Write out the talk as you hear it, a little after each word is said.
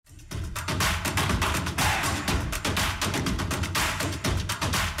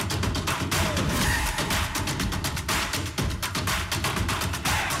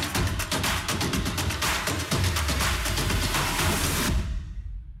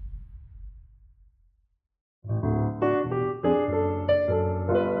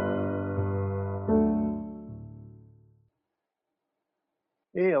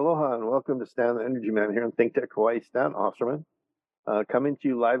Hey, aloha, and welcome to Stan the Energy Man here on Think Tech Hawaii. Stan Osterman, coming to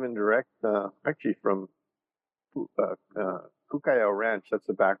you live and direct, actually from Kukaiao Ranch. That's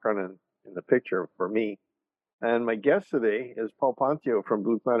the background in the picture for me. And my guest today is Paul Pontio from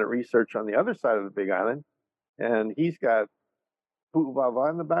Blue Planet Research on the other side of the Big Island. And he's got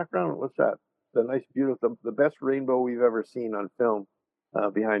Pu'uvava in the background. What's that? The nice, beautiful, the best rainbow we've ever seen on film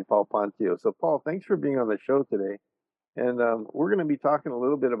behind Paul Pontio. So, Paul, thanks for being on the show today. And we're going to be talking a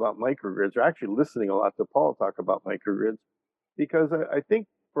little bit about microgrids. We're actually listening a lot to Paul talk about microgrids because I think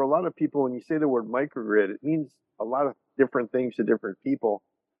for a lot of people, when you say the word microgrid, it means a lot of different things to different people.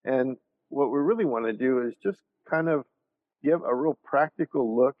 And what we really want to do is just kind of give a real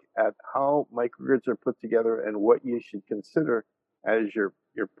practical look at how microgrids are put together and what you should consider as you're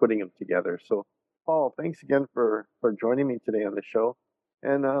putting them together. So, Paul, thanks again for joining me today on the show.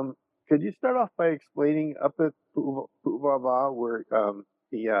 And could you start off by explaining up at Pu'uvava where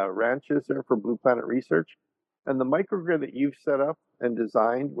the ranch is there for Blue Planet Research and the microgrid that you've set up and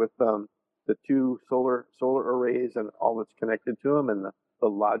designed with the two solar arrays and all that's connected to them and the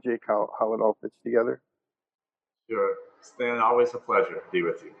logic, how it all fits together? Sure. Stan, always a pleasure to be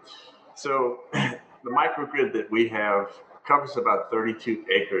with you. So, the microgrid that we have covers about 32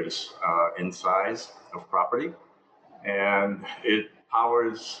 acres in size of property, and it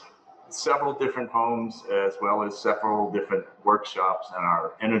powers several different homes as well as several different workshops and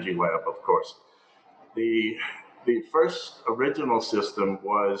our energy lab, of course. The, the first original system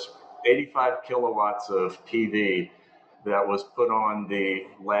was 85 kilowatts of PV that was put on the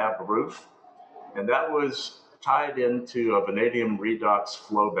lab roof, and that was tied into a vanadium redox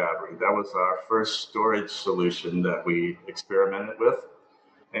flow battery. That was our first storage solution that we experimented with.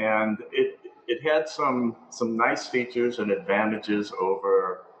 And it had some nice features and advantages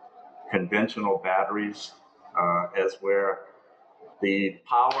over conventional batteries, as where the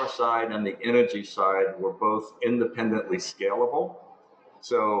power side and the energy side were both independently scalable.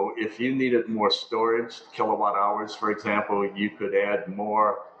 So if you needed more storage, kilowatt hours, for example, you could add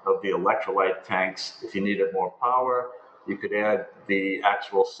more of the electrolyte tanks. If you needed more power, you could add the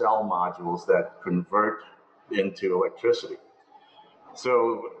actual cell modules that convert into electricity.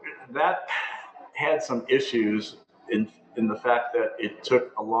 So that had some issues in the fact that it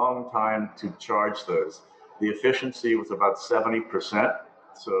took a long time to charge those. The efficiency was about 70%.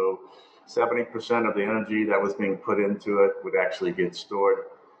 So 70% of the energy that was being put into it would actually get stored.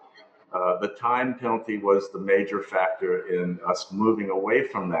 The time penalty was the major factor in us moving away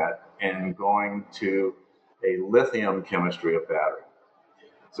from that and going to a lithium chemistry of battery.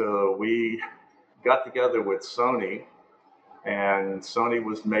 So we got together with Sony, and Sony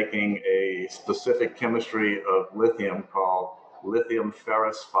was making a specific chemistry of lithium called lithium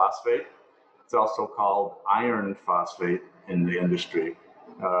ferrous phosphate. It's also called iron phosphate in the industry.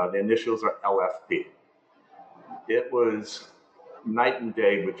 The initials are LFP. It was night and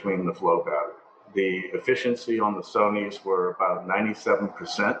day between the flow battery. The efficiency on the Sonys were about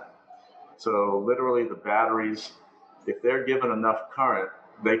 97%. So literally the batteries, if they're given enough current,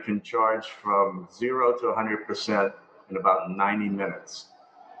 they can charge from 0 to 100% in about 90 minutes.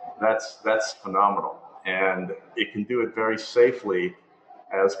 That's phenomenal. And it can do it very safely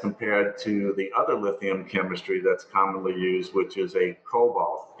as compared to the other lithium chemistry that's commonly used, which is a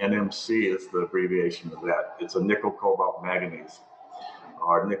cobalt. NMC is the abbreviation of that. It's a nickel cobalt manganese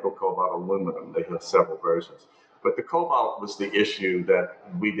or nickel cobalt aluminum. They have several versions. But the cobalt was the issue that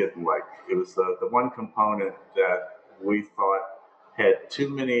we didn't like. It was the one component that we thought had too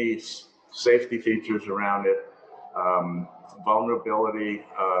many safety features around it, vulnerability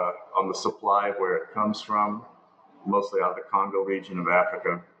on the supply where it comes from, mostly out of the Congo region of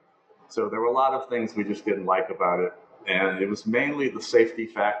Africa. So there were a lot of things we just didn't like about it. And it was mainly the safety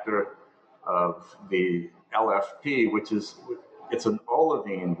factor of the LFP, which is, it's an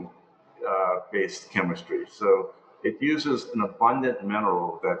olivine based chemistry. So it uses an abundant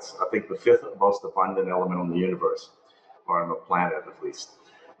mineral that's, I think, the fifth most abundant element in the universe, or on the planet at least.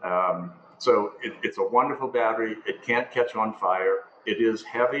 So it's a wonderful battery. It can't catch on fire. It is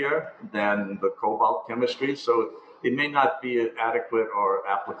heavier than the cobalt chemistry, so it may not be adequate or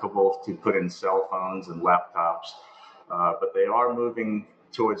applicable to put in cell phones and laptops, but they are moving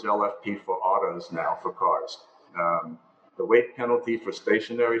towards LFP for autos now, for cars. The weight penalty for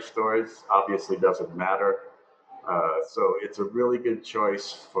stationary storage obviously doesn't matter. So it's a really good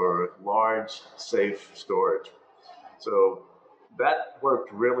choice for large, safe storage. So that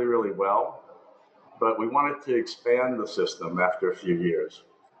worked really, really well, but we wanted to expand the system after a few years.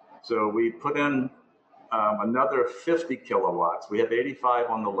 So we put in another 50 kilowatts. We have 85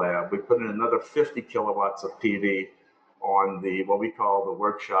 on the lab. We put in another 50 kilowatts of PV on the what we call the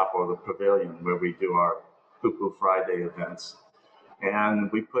workshop or the pavilion where we do our Poo Poo Friday events.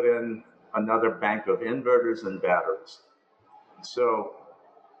 And we put in another bank of inverters and batteries. So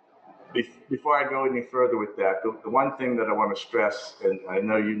before I go any further with that, the one thing that I want to stress, and I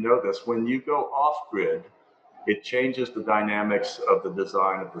know you know this, when you go off grid, it changes the dynamics of the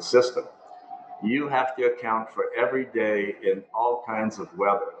design of the system. You have to account for every day in all kinds of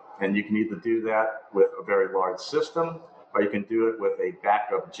weather. And you can either do that with a very large system, or you can do it with a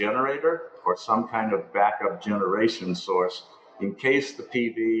backup generator or some kind of backup generation source in case the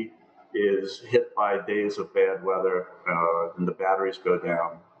PV is hit by days of bad weather and the batteries go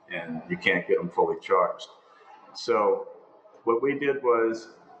down and you can't get them fully charged. So what we did was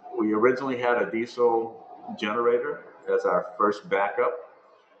we originally had a diesel generator as our first backup.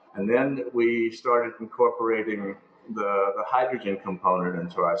 And then we started incorporating the hydrogen component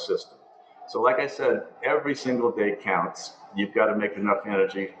into our system. So like I said, every single day counts. You've got to make enough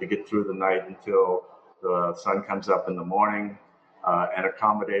energy to get through the night until the sun comes up in the morning and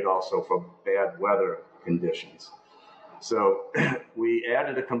accommodate also for bad weather conditions. So we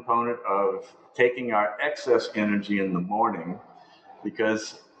added a component of taking our excess energy in the morning,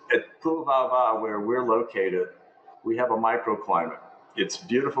 because at Pu'uwawa, where we're located, we have a microclimate. It's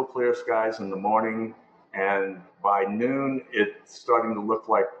beautiful clear skies in the morning, and by noon, it's starting to look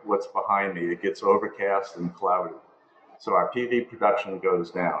like what's behind me. It gets overcast and cloudy. So our PV production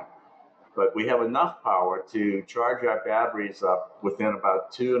goes down. But we have enough power to charge our batteries up within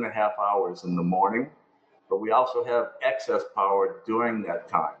about 2.5 hours in the morning. But we also have excess power during that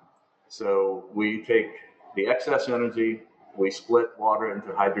time. So we take the excess energy, we split water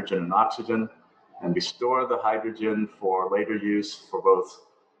into hydrogen and oxygen, and we store the hydrogen for later use for both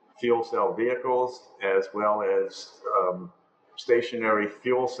fuel cell vehicles as well as stationary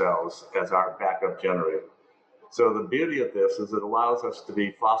fuel cells as our backup generator. So the beauty of this is it allows us to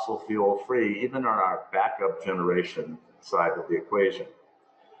be fossil fuel free even on our backup generation side of the equation.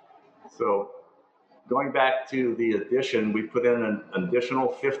 So going back to the addition, we put in an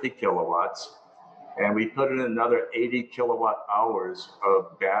additional 50 kilowatts, and we put in another 80 kilowatt hours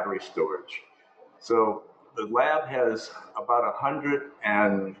of battery storage. So the lab has about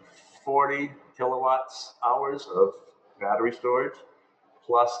 140 kilowatts hours of battery storage,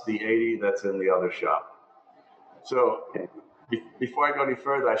 plus the 80 that's in the other shop. So before I go any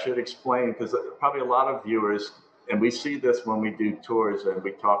further, I should explain, because probably a lot of viewers, and we see this when we do tours and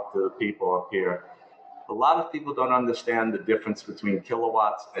we talk to the people up here, a lot of people don't understand the difference between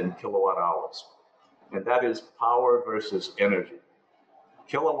kilowatts and kilowatt hours. And that is power versus energy.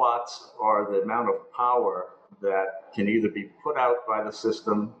 Kilowatts are the amount of power that can either be put out by the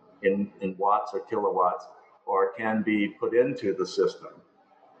system in watts or kilowatts, or can be put into the system.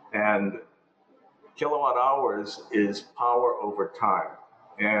 And kilowatt hours is power over time.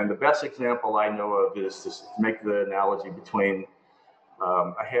 And the best example I know of is to make the analogy between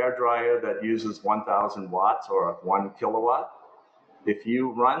a hair dryer that uses 1,000 watts or 1 kilowatt. If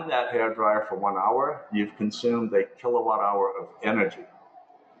you run that hair dryer for 1 hour, you've consumed a kilowatt hour of energy.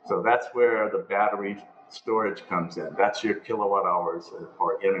 So that's where the battery storage comes in. That's your kilowatt hours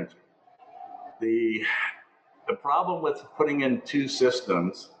or energy. The problem with putting in two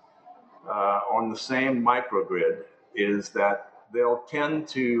systems on the same microgrid is that they'll tend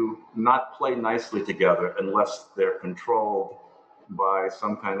to not play nicely together unless they're controlled by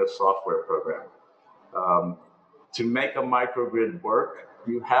some kind of software program. To make a microgrid work,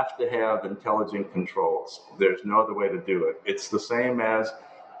 you have to have intelligent controls. There's no other way to do it. It's the same as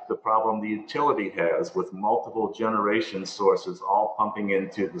the problem the utility has with multiple generation sources all pumping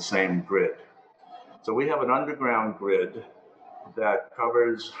into the same grid. So we have an underground grid that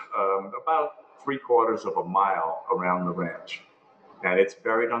covers about 3/4 of a mile around the ranch. And it's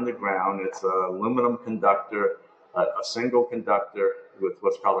buried underground. It's an aluminum conductor, a single conductor with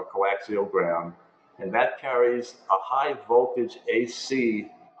what's called a coaxial ground. And that carries a high voltage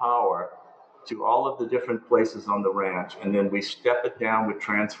AC power to all of the different places on the ranch. And then we step it down with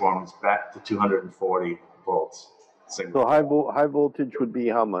transformers back to 240 volts. So high voltage would be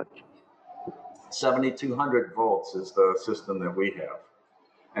how much? 7,200 volts is the system that we have.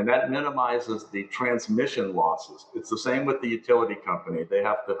 And that minimizes the transmission losses. It's the same with the utility company. They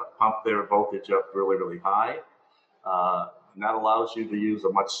have to pump their voltage up really, really high. And that allows you to use a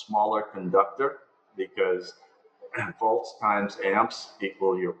much smaller conductor, because volts times amps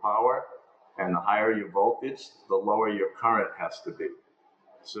equal your power. And the higher your voltage, the lower your current has to be.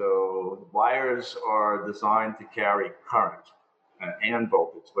 So wires are designed to carry current and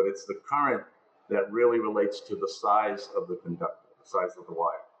voltage, but it's the current that really relates to the size of the conductor, the size of the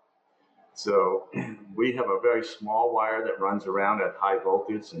wire. So we have a very small wire that runs around at high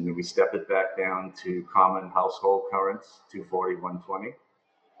voltage, and then we step it back down to common household currents, 240, 120,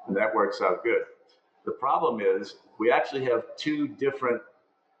 and that works out good. The problem is we actually have two different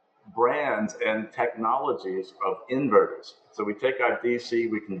brands and technologies of inverters. So we take our DC,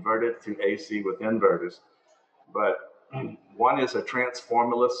 we convert it to AC with inverters, but one is a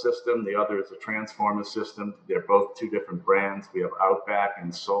transformerless system, the other is a transformer system. They're both two different brands. We have Outback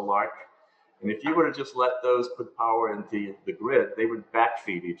and Solarc. And if you were to just let those put power into the grid, they would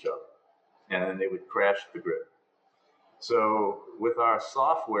backfeed each other and they would crash the grid. So with our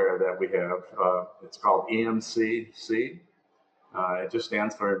software that we have, it's called EMCC. It just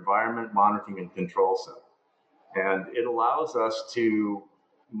stands for Environment Monitoring and Control Center. And it allows us to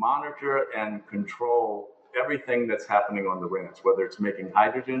monitor and control everything that's happening on the ranch, whether it's making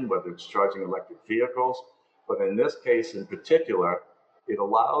hydrogen, whether it's charging electric vehicles. But in this case in particular, it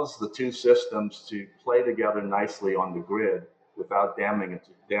allows the two systems to play together nicely on the grid without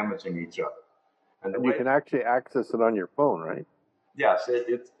damaging each other. And you can actually access it on your phone, right? Yes,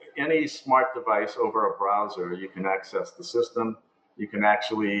 it's any smart device over a browser, you can access the system. You can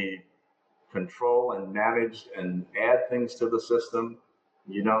actually control and manage and add things to the system.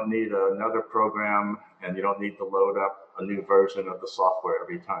 You don't need another program, and you don't need to load up a new version of the software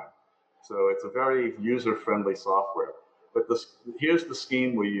every time. So it's a very user-friendly software. But here's the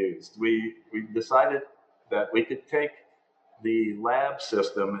scheme we used. We decided that we could take the lab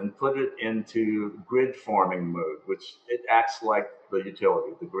system and put it into grid forming mode, which it acts like the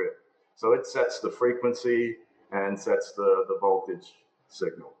utility, the grid. So it sets the frequency and sets the voltage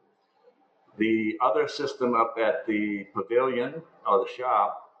signal. The other system up at the pavilion or the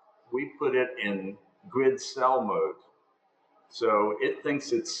shop, we put it in grid cell mode. So it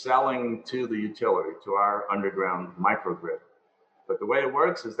thinks it's selling to the utility, to our underground microgrid. But the way it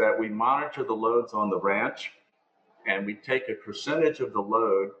works is that we monitor the loads on the ranch, and we take a percentage of the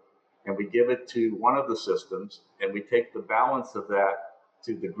load and we give it to one of the systems, and we take the balance of that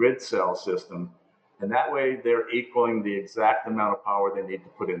to the grid cell system. And that way they're equaling the exact amount of power they need to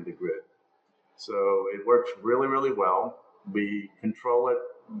put in the grid. So it works really, really well. We control it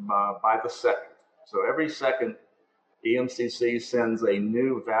by the second. So every second, EMCC sends a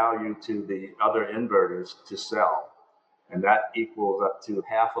new value to the other inverters to sell. And that equals up to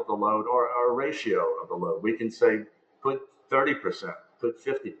half of the load or a ratio of the load. We can say, put 30%, put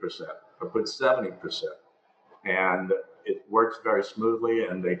 50%, or put 70%. And it works very smoothly,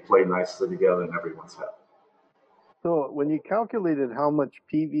 and they play nicely together, and everyone's happy. So when you calculated how much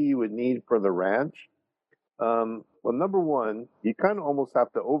PV you would need for the ranch, well, number one, you kind of almost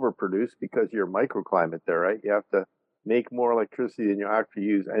have to overproduce because of your microclimate there, right? You have to make more electricity than you actually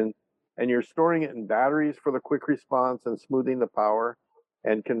use, and you're storing it in batteries for the quick response and smoothing the power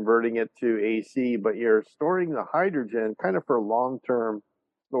and converting it to AC, but you're storing the hydrogen kind of for long-term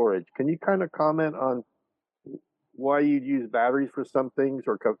storage. Can you kind of comment on why you'd use batteries for some things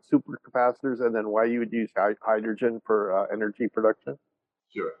or supercapacitors, and then why you would use hydrogen for energy production?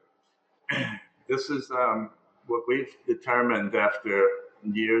 Sure. This is what we've determined after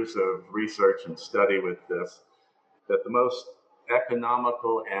years of research and study with this, that the most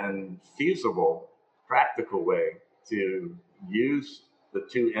economical and feasible, practical way to use the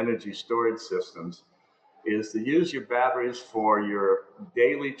two energy storage systems is to use your batteries for your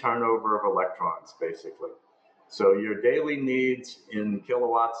daily turnover of electrons, basically. So your daily needs in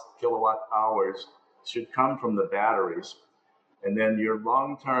kilowatt hours should come from the batteries, and then your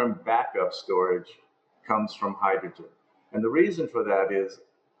long-term backup storage comes from hydrogen. And the reason for that is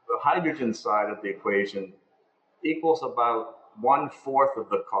the hydrogen side of the equation equals about 1/4 of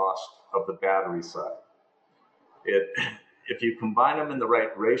the cost of the battery side. If you combine them in the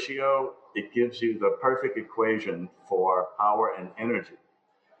right ratio, it gives you the perfect equation for power and energy.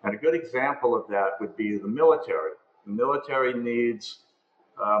 And a good example of that would be the military. The military needs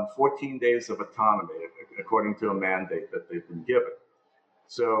 14 days of autonomy, according to a mandate that they've been given.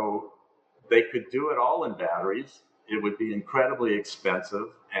 So they could do it all in batteries. It would be incredibly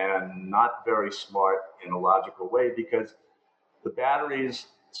expensive and not very smart in a logical way, because the batteries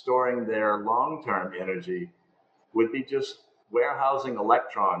storing their long-term energy would be just warehousing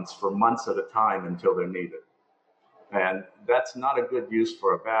electrons for months at a time until they're needed. And that's not a good use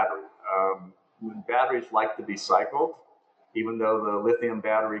for a battery. Batteries like to be cycled, even though the lithium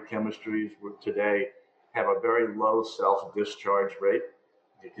battery chemistries today have a very low self-discharge rate.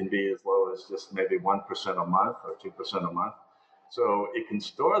 It can be as low as just maybe 1% a month or 2% a month. So it can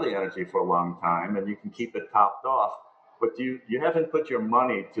store the energy for a long time, and you can keep it topped off, but you haven't put your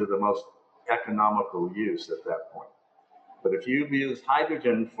money to the most economical use at that point. But if you use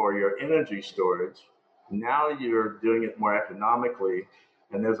hydrogen for your energy storage, now you're doing it more economically.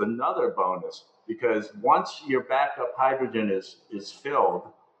 And there's another bonus because once your backup hydrogen is filled,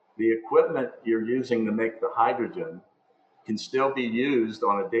 the equipment you're using to make the hydrogen can still be used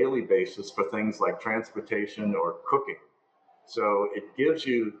on a daily basis for things like transportation or cooking. So it gives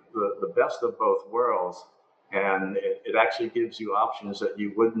you the best of both worlds, and it actually gives you options that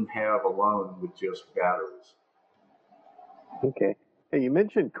you wouldn't have alone with just batteries. Okay. Hey, you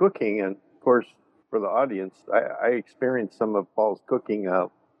mentioned cooking, and of course, for the audience, I experienced some of Paul's cooking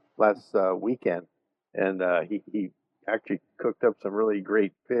last weekend, and he actually cooked up some really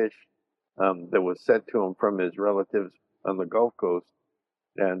great fish that was sent to him from his relatives on the Gulf Coast,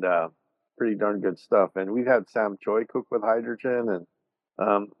 and pretty darn good stuff. And we've had Sam Choi cook with hydrogen,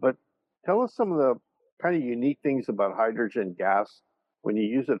 and but tell us some of the kind of unique things about hydrogen gas when you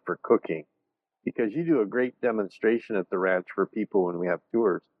use it for cooking, because you do a great demonstration at the ranch for people when we have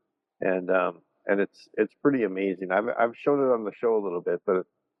tours, and it's pretty amazing. I've shown it on the show a little bit, but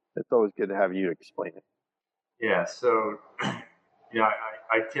it's always good to have you explain it. Yeah, so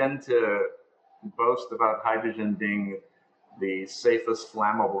I tend to boast about hydrogen being the safest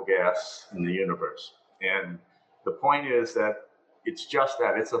flammable gas in the universe. And the point is that it's just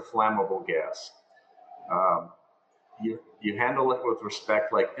that it's a flammable gas. Um, you handle it with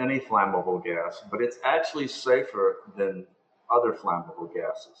respect like any flammable gas, but it's actually safer than other flammable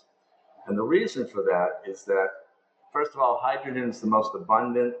gases. And the reason for that is that, first of all, hydrogen is the most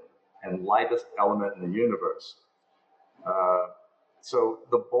abundant and lightest element in the universe. Uh, so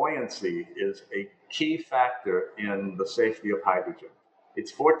the buoyancy is a key factor in the safety of hydrogen.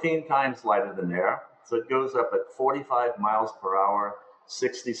 It's 14 times lighter than air, so it goes up at 45 miles per hour,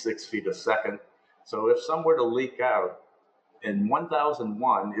 66 feet a second. So if some were to leak out in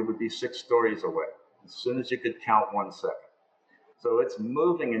 1001, it would be 6 stories away, as soon as you could count 1 second. So it's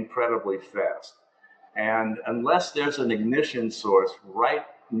moving incredibly fast. And unless there's an ignition source right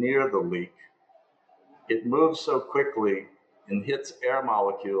near the leak, it moves so quickly and hits air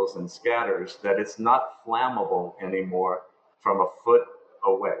molecules and scatters that it's not flammable anymore from a foot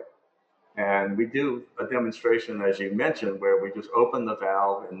away. And we do a demonstration, as you mentioned, where we just open the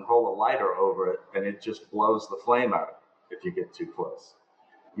valve and hold a lighter over it, and it just blows the flame out if you get too close.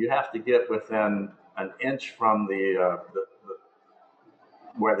 You have to get within an inch from the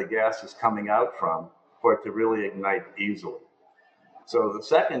where the gas is coming out from for it to really ignite easily. So the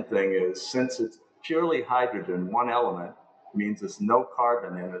second thing is, since it's purely hydrogen, one element, means there's no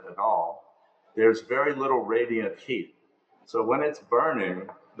carbon in it at all, there's very little radiant heat. So when it's burning,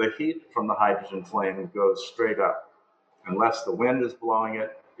 the heat from the hydrogen flame goes straight up. Unless the wind is blowing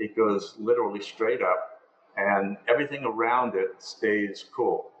it, it goes literally straight up, and everything around it stays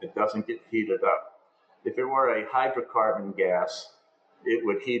cool. It doesn't get heated up. If it were a hydrocarbon gas, it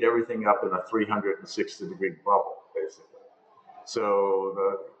would heat everything up in a 360-degree bubble, basically. So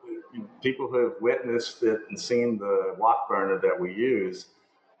the people who have witnessed it and seen the wok burner that we use,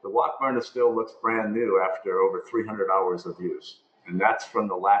 the wok burner still looks brand new after over 300 hours of use. And that's from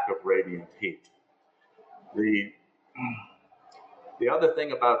the lack of radiant heat. The, the other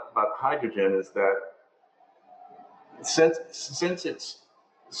thing about hydrogen is that since it's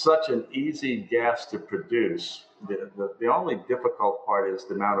such an easy gas to produce, the only difficult part is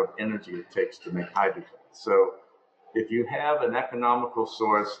the amount of energy it takes to make hydrogen. So if you have an economical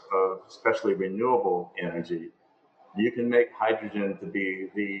source of especially renewable energy, you can make hydrogen to be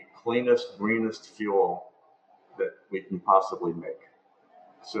the cleanest, greenest fuel that we can possibly make.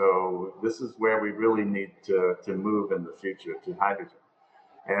 So this is where we really need to move in the future, to hydrogen.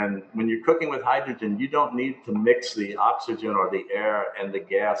 And when you're cooking with hydrogen, you don't need to mix the oxygen or the air and the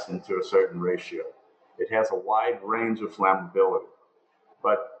gas into a certain ratio. It has a wide range of flammability.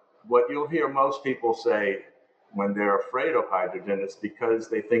 But what you'll hear most people say when they're afraid of hydrogen is because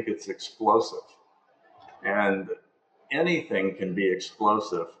they think it's explosive. And anything can be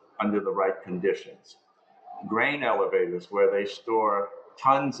explosive under the right conditions. Grain elevators, where they store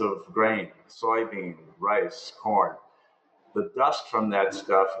tons of grain, soybean, rice, corn, the dust from that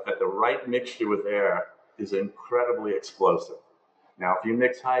stuff at the right mixture with air is incredibly explosive. Now, if you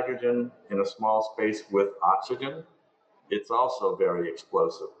mix hydrogen in a small space with oxygen, it's also very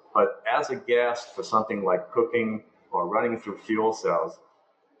explosive. But as a gas for something like cooking or running through fuel cells,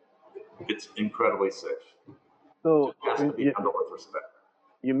 it's incredibly safe. So It just has to be handled with respect.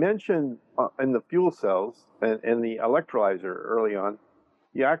 you mentioned in the fuel cells and the electrolyzer early on,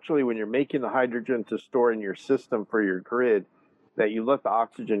 you actually, when you're making the hydrogen to store in your system for your grid, that you let the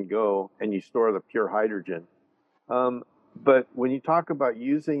oxygen go and you store the pure hydrogen. But when you talk about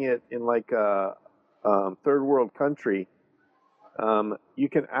using it in like a third world country, you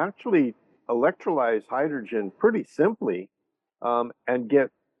can actually electrolyze hydrogen pretty simply and get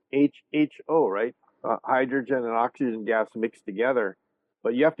HHO, right? Hydrogen and oxygen gas mixed together,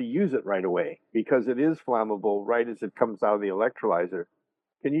 but you have to use it right away because it is flammable right as it comes out of the electrolyzer.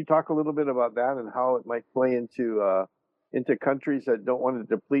 Can you talk a little bit about that and how it might play into countries that don't want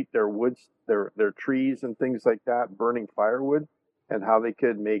to deplete their woods, their trees and things like that, burning firewood, and how they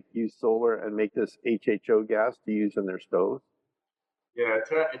could use solar and make this HHO gas to use in their stoves? Yeah,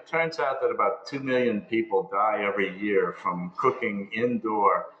 it turns out that about 2 million people die every year from cooking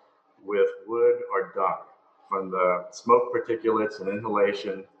indoor with wood or dung. From the smoke particulates and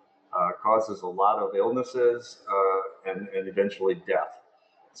inhalation, causes a lot of illnesses and eventually death.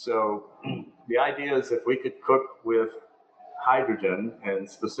 So the idea is if we could cook with hydrogen, and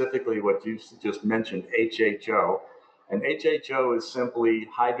specifically what you just mentioned, HHO, and HHO is simply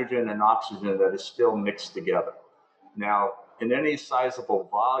hydrogen and oxygen that is still mixed together. Now, in any sizable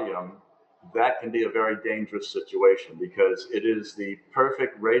volume, that can be a very dangerous situation because it is the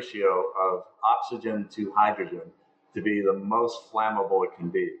perfect ratio of oxygen to hydrogen to be the most flammable it can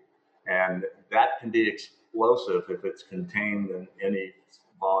be. And that can be explosive if it's contained in any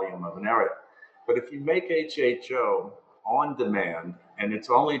volume of an area. But if you make HHO on demand and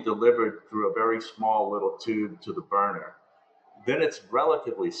it's only delivered through a very small little tube to the burner, then it's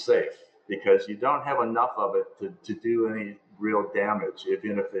relatively safe because you don't have enough of it to do any real damage,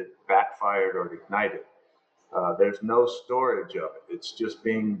 even if it backfired or ignited. There's no storage of it. It's just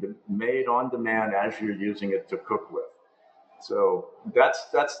being made on demand as you're using it to cook with. So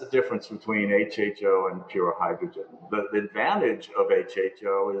that's the difference between HHO and pure hydrogen. The advantage of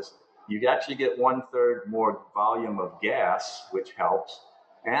HHO is you actually get 1/3 more volume of gas, which helps,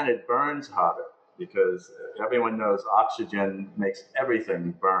 and it burns hotter because everyone knows oxygen makes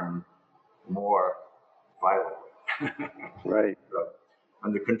everything burn more violently. Right. So,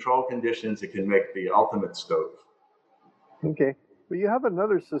 under controlled conditions, it can make the ultimate stove. Okay. But you have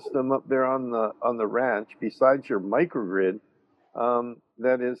another system up there on the ranch besides your microgrid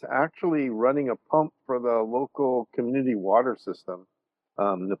that is actually running a pump for the local community water system,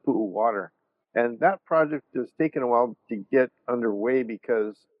 the Pu'u Water. And that project has taken a while to get underway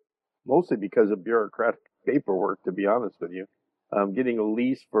mostly because of bureaucratic paperwork, to be honest with you. Getting a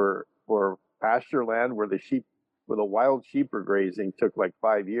lease for pasture land where the wild sheep are grazing took like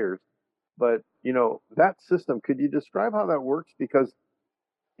 5 years. But that system, could you describe how that works? Because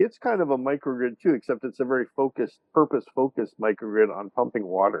it's kind of a microgrid too, except it's a very purpose-focused microgrid on pumping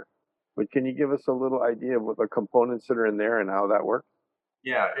water. But can you give us a little idea of what the components that are in there and how that works?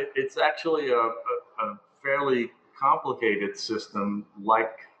 Yeah, it's actually a fairly complicated system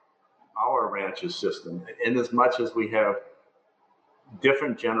like our ranch's system, in as much as we have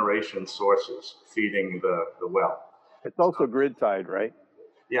different generation sources feeding the well. It's also grid tied, right?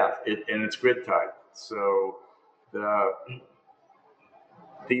 Yeah, and it's grid tied. So the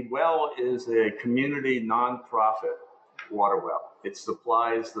the well is a community nonprofit water well. It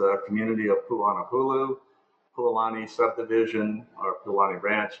supplies the community of Pu'anahulu, Pualani subdivision, or Pualani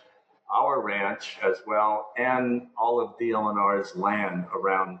Ranch, our ranch as well, and all of DLNR's land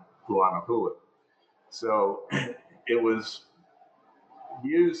around Pu'anahulu. So it was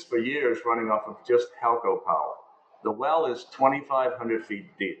used for years running off of just Halco power. The well is 2,500 feet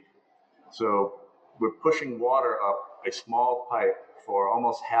deep. So we're pushing water up a small pipe for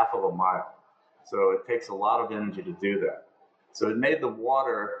almost half of a mile. So it takes a lot of energy to do that. So it made the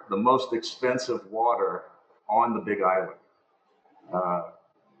water the most expensive water on the Big Island. Uh,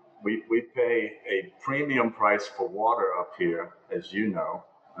 we pay a premium price for water up here, as you know,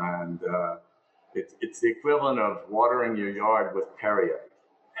 and it's the equivalent of watering your yard with Perrier.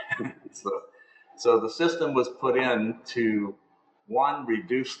 So the system was put in to, one,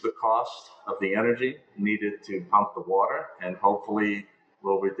 reduce the cost of the energy needed to pump the water, and hopefully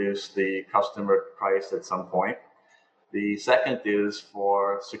will reduce the customer price at some point. The second is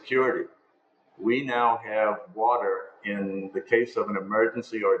for security. We now have water in the case of an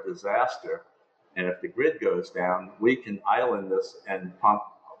emergency or disaster, and if the grid goes down, we can island this and pump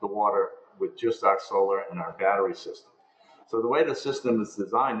the water with just our solar and our battery system. So the way the system is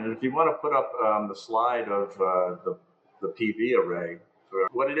designed, and if you want to put up the slide of the PV array,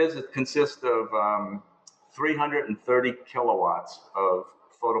 what it is, it consists of 330 kilowatts of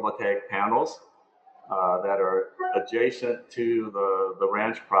photovoltaic panels that are adjacent to the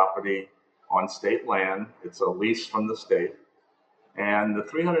ranch property on state land. It's a lease from the state. And the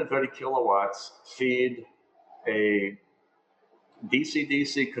 330 kilowatts feed a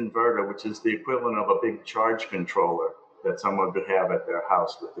DC-DC converter, which is the equivalent of a big charge controller that someone would have at their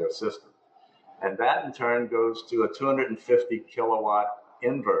house with their system. And that in turn goes to a 250 kilowatt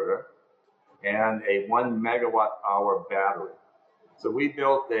inverter and a 1 megawatt hour battery. So we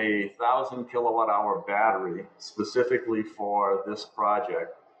built a 1,000 kilowatt hour battery specifically for this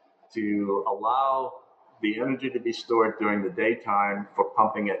project to allow the energy to be stored during the daytime for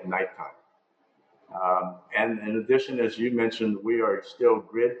pumping at nighttime. And in addition, as you mentioned, we are still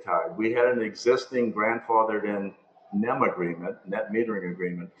grid tied. We had an existing grandfathered in NEM agreement, net metering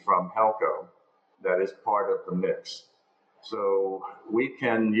agreement from Helco that is part of the mix. So we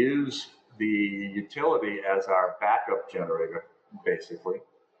can use the utility as our backup generator, basically.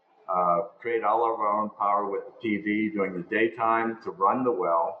 Create all of our own power with the PV during the daytime to run the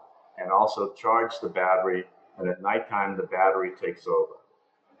well and also charge the battery. And at nighttime, the battery takes over.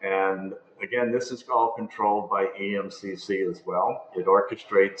 And again, this is all controlled by EMCC as well. It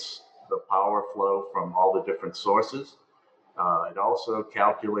orchestrates the power flow from all the different sources. It also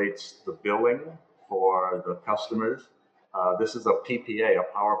calculates the billing for the customers. This is a PPA,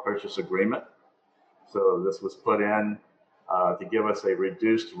 a power purchase agreement. So this was put in to give us a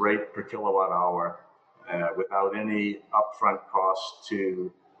reduced rate per kilowatt hour without any upfront cost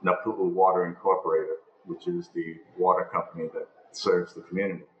to Napu'u Water Incorporated, which is the water company that serves the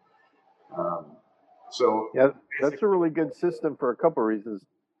community. Yeah, that's a really good system for a couple of reasons.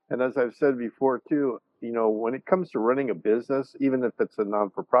 And as I've said before too, you know, when it comes to running a business, even if it's a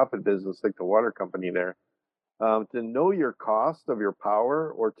non-for-profit business like the water company there, to know your cost of your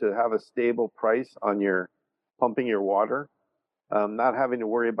power or to have a stable price on your pumping your water, not having to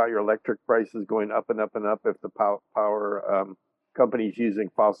worry about your electric prices going up and up and up if the power company's using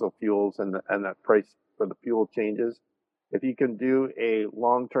fossil fuels and that price for the fuel changes. If you can do a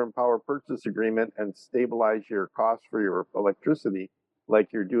long-term power purchase agreement and stabilize your cost for your electricity, like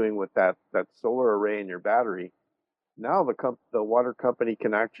you're doing with that solar array in your battery, now the water company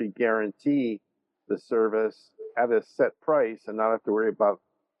can actually guarantee the service at a set price and not have to worry about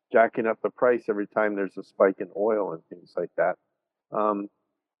jacking up the price every time there's a spike in oil and things like that.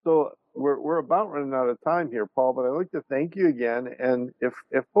 So we're about running out of time here, Paul, but I'd like to thank you again. And if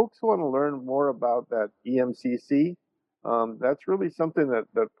folks want to learn more about that EMCC, that's really something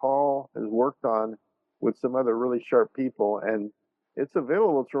that Paul has worked on with some other really sharp people, and it's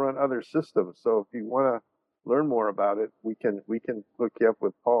available to run other systems. So if you want to learn more about it, we can hook you up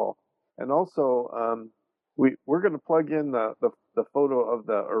with Paul. And also, we're going to plug in the photo of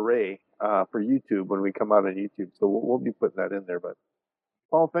the array for YouTube when we come out on YouTube. So we'll be putting that in there. But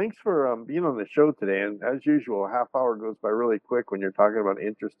Paul, thanks for being on the show today. And as usual, a half hour goes by really quick when you're talking about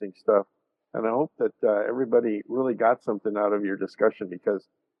interesting stuff. And I hope that everybody really got something out of your discussion, because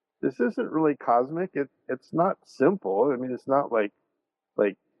this isn't really cosmic. It's not simple. I mean, it's not like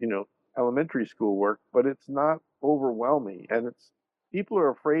you know, elementary school work, but it's not overwhelming. And it's people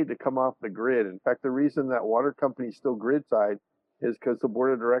are afraid to come off the grid. In fact, the reason that water company's still grid side is because the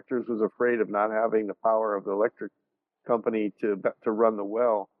board of directors was afraid of not having the power of the electric company to run the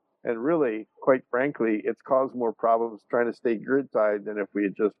well. And really, quite frankly, it's caused more problems trying to stay grid side than if we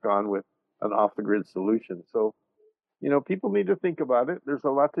had just gone with an off the grid solution. So, you know, people need to think about it. There's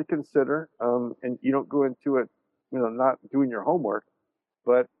a lot to consider, and you don't go into it, you know, not doing your homework,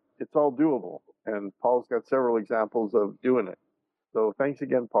 but it's all doable. And Paul's got several examples of doing it. So thanks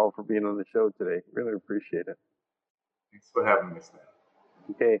again, Paul, for being on the show today. Really appreciate it. Thanks for having me, Stan.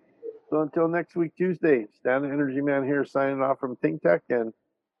 Okay. So until next week, Tuesday, Stan Energy Man here signing off from Think Tech, and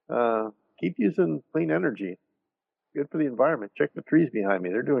keep using clean energy. Good for the environment. Check the trees behind me.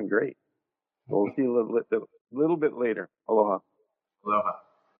 They're doing great. We'll see you a little bit later. Aloha. Aloha.